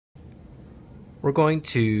We're going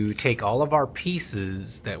to take all of our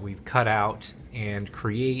pieces that we've cut out and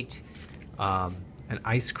create an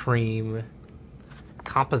ice cream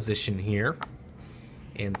composition here.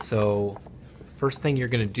 And so first thing you're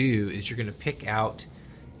going to do is you're going to pick out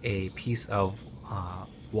a piece of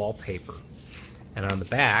wallpaper. And on the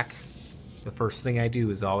back, the first thing I do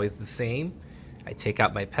is always the same. I take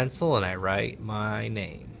out my pencil and I write my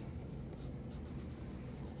name.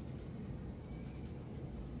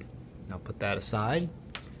 I'll put that aside.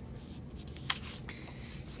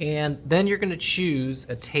 And then you're going to choose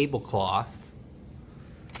a tablecloth.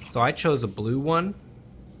 So I chose a blue one.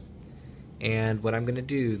 And what I'm going to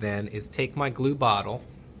do then is take my glue bottle,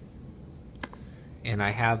 and I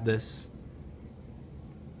have this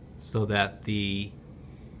so that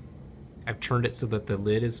I've turned it so that the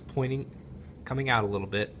lid is coming out a little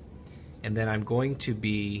bit, and then I'm going to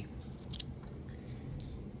be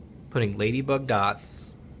putting ladybug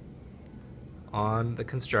dots on the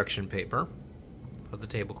construction paper for the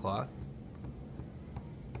tablecloth.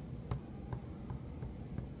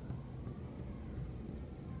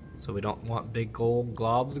 So we don't want big gold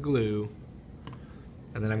globs of glue.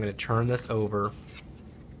 And then I'm going to turn this over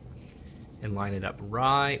and line it up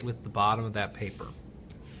right with the bottom of that paper.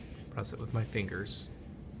 Press it with my fingers.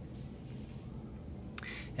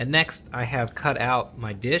 And next I have cut out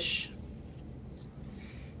my dish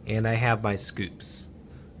and I have my scoops.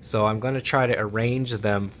 So I'm going to try to arrange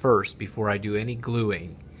them first before I do any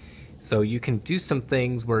gluing. So you can do some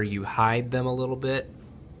things where you hide them a little bit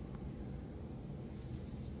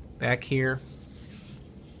back here.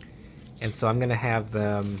 And so I'm going to have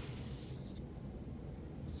them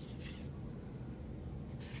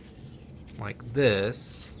like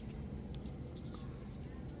this.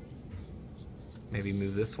 Maybe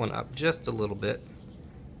move this one up just a little bit.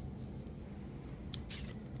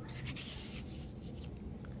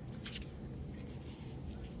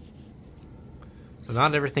 So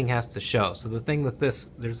not everything has to show. So the thing with this,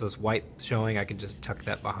 there's this white showing, I can just tuck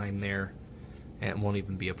that behind there and it won't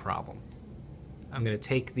even be a problem. I'm going to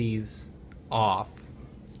take these off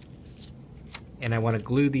and I want to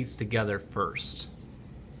glue these together first.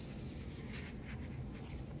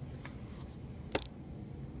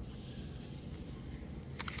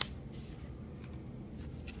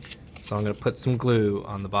 So I'm going to put some glue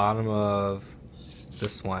on the bottom of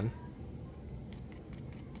this one.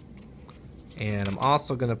 And I'm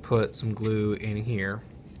also going to put some glue in here.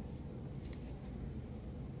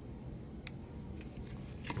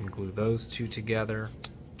 And glue those two together.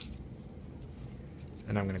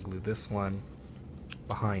 And I'm going to glue this one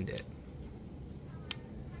behind it.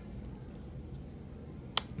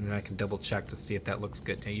 And then I can double check to see if that looks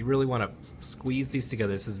good. Now you really want to squeeze these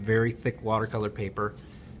together. This is very thick watercolor paper.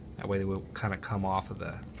 That way they will kind of come off of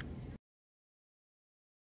the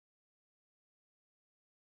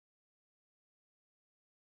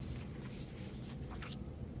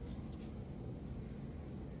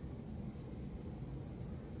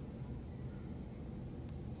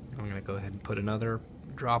I'm going to go ahead and put another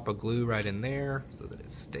drop of glue right in there so that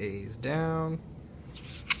it stays down.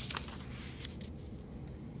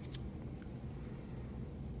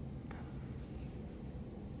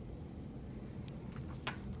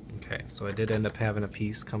 Okay, so I did end up having a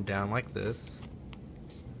piece come down like this.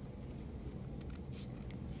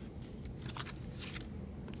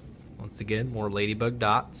 Once again, more ladybug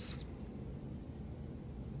dots.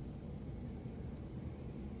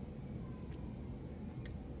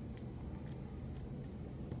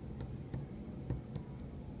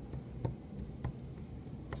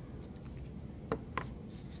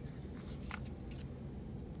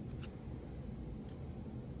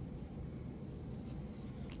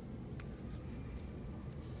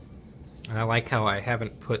 And I like how I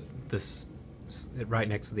haven't put this right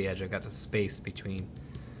next to the edge. I got the space between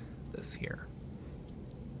this here.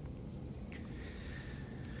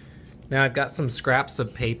 Now I've got some scraps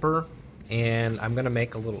of paper and I'm going to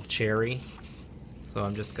make a little cherry. So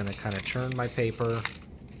I'm just going to kind of turn my paper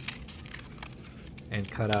and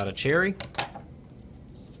cut out a cherry.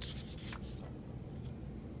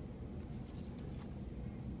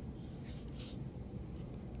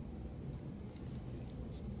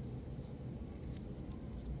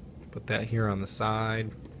 Put that here on the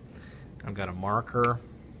side. I've got a marker.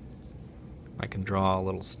 I can draw a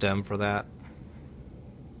little stem for that.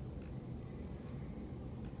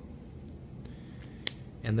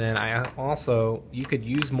 And then I also, you could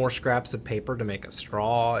use more scraps of paper to make a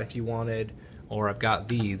straw if you wanted, or I've got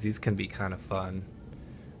these. These can be kind of fun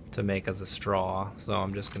to make as a straw. So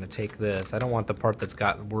I'm just going to take this. I don't want the part that's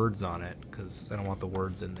got words on it because I don't want the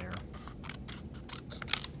words in there.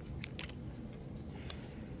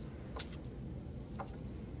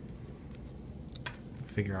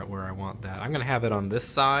 figure out where I want that. I'm going to have it on this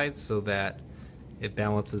side so that it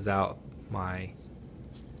balances out my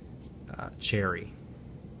cherry.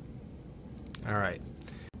 Alright.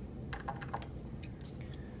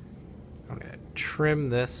 I'm going to trim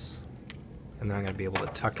this, and then I'm going to be able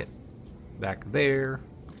to tuck it back there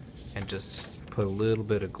and just put a little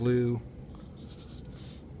bit of glue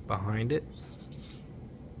behind it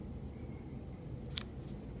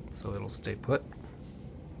so it'll stay put.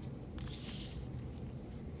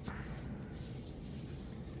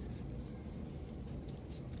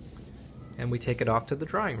 And we take it off to the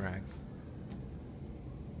drying rack.